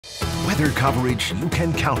Weather coverage you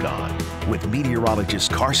can count on with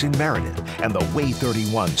meteorologist Carson, Meredith, and the WAAY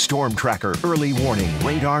 31 Storm Tracker Early Warning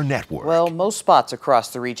Radar Network. Well, most spots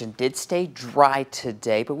across the region did stay dry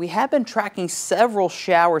today, but we have been tracking several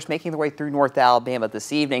showers making their way through North Alabama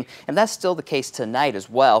this evening, and that's still the case tonight as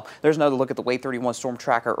well. There's another look at the WAAY 31 Storm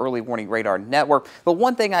Tracker Early Warning Radar Network. But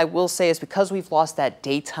one thing I will say is because we've lost that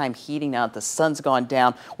daytime heating now that the sun's gone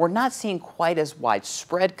down, we're not seeing quite as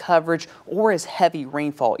widespread coverage or as heavy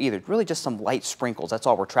rainfall either. Really just some light sprinkles. That's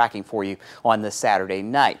all we're tracking for you on this Saturday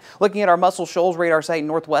night. Looking at our Muscle Shoals radar site in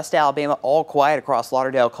northwest Alabama, all quiet across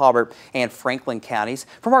Lauderdale, Colbert, and Franklin counties.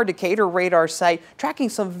 From our Decatur radar site, tracking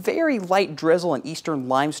some very light drizzle in eastern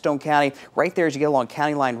Limestone County, right there as you get along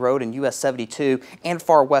County Line Road in US 72 and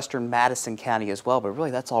far western Madison County as well. But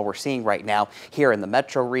really, that's all we're seeing right now here in the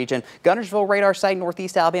metro region. Guntersville radar site,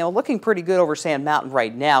 northeast Alabama, looking pretty good over Sand Mountain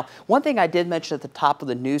right now. One thing I did mention at the top of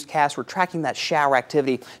the newscast, we're tracking that shower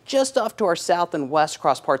activity just off to our south and west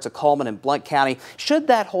across parts of Coleman and Blount County. Should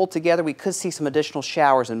that hold together, we could see some additional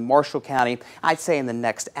showers in Marshall County, I'd say in the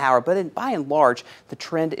next hour. But by and large, the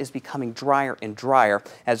trend is becoming drier and drier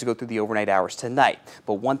as we go through the overnight hours tonight.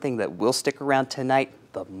 But one thing that will stick around tonight,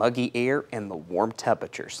 the muggy air and the warm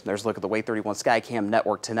temperatures. There's a look at the WAAY 31 Skycam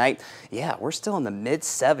network tonight. Yeah, we're still in the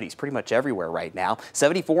mid-70s pretty much everywhere right now.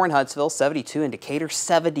 74 in Huntsville, 72 in Decatur,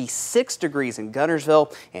 76 degrees in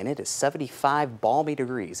Guntersville, and it is 75 balmy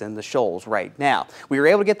degrees in the Shoals right now. We were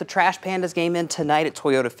able to get the Trash Pandas game in tonight at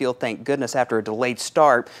Toyota Field, thank goodness, after a delayed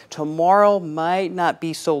start. Tomorrow might not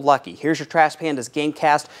be so lucky. Here's your Trash Pandas game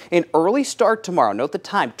cast. An early start tomorrow. Note the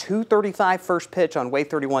time, 2:35 first pitch on WAAY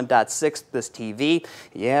 31.6 this TV.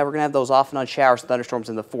 Yeah, we're going to have those off and on showers and thunderstorms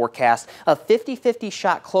in the forecast. A 50-50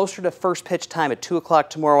 shot closer to first pitch time at 2 o'clock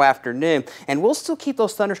tomorrow afternoon. And we'll still keep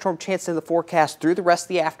those thunderstorm chances in the forecast through the rest of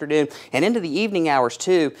the afternoon and into the evening hours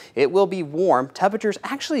too. It will be warm. Temperatures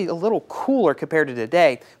actually a little cooler compared to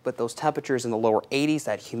today, but those temperatures in the lower 80s,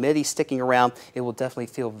 that humidity sticking around, it will definitely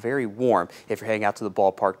feel very warm if you're heading out to the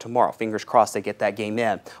ballpark tomorrow. Fingers crossed they get that game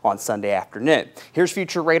in on Sunday afternoon. Here's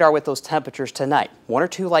future radar with those temperatures tonight. 1 or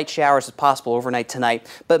 2 light showers is possible overnight tonight,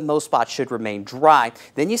 but most spots should remain dry.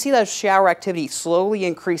 Then you see that shower activity slowly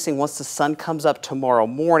increasing once the sun comes up tomorrow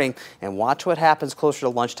morning, and watch what happens closer to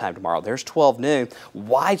lunchtime tomorrow. There's 12 noon.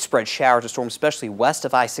 Widespread showers of storms, especially west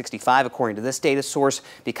of I-65, according to this data source,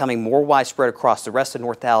 becoming more widespread across the rest of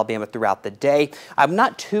North Alabama throughout the day. I'm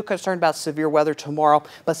not too concerned about severe weather tomorrow,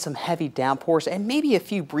 but some heavy downpours and maybe a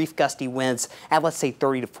few brief gusty winds at, let's say,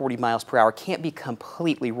 30 to 40 miles per hour can't be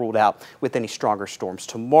completely ruled out with any stronger storms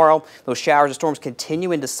tomorrow. Those showers of storms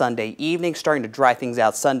continue into Sunday evening, starting to dry things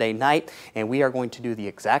out Sunday night, and we are going to do the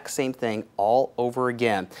exact same thing all over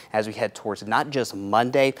again as we head towards not just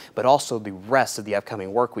Monday, but also the rest of the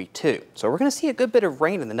upcoming work week too. So we're going to see a good bit of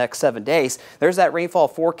rain in the next 7 days. There's that rainfall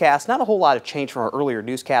forecast. Not a whole lot of change from our earlier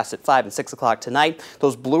newscast at 5 and 6 o'clock tonight.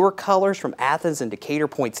 Those bluer colors from Athens and Decatur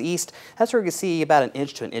points east, that's where we can see about 1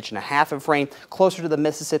 inch to 1.5 inches of rain closer to the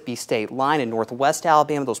Mississippi state line. In northwest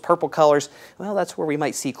Alabama, those purple colors, well, that's where we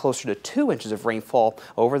might see closer to 2 inches of rainfall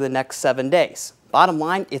over the next 7 days. Bottom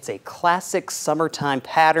line, it's a classic summertime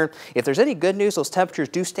pattern. If there's any good news, those temperatures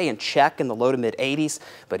do stay in check in the low to mid 80s,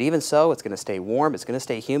 but even so, it's going to stay warm, it's going to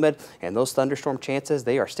stay humid, and those thunderstorm chances,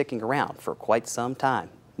 they are sticking around for quite some time.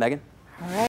 Megan? All right.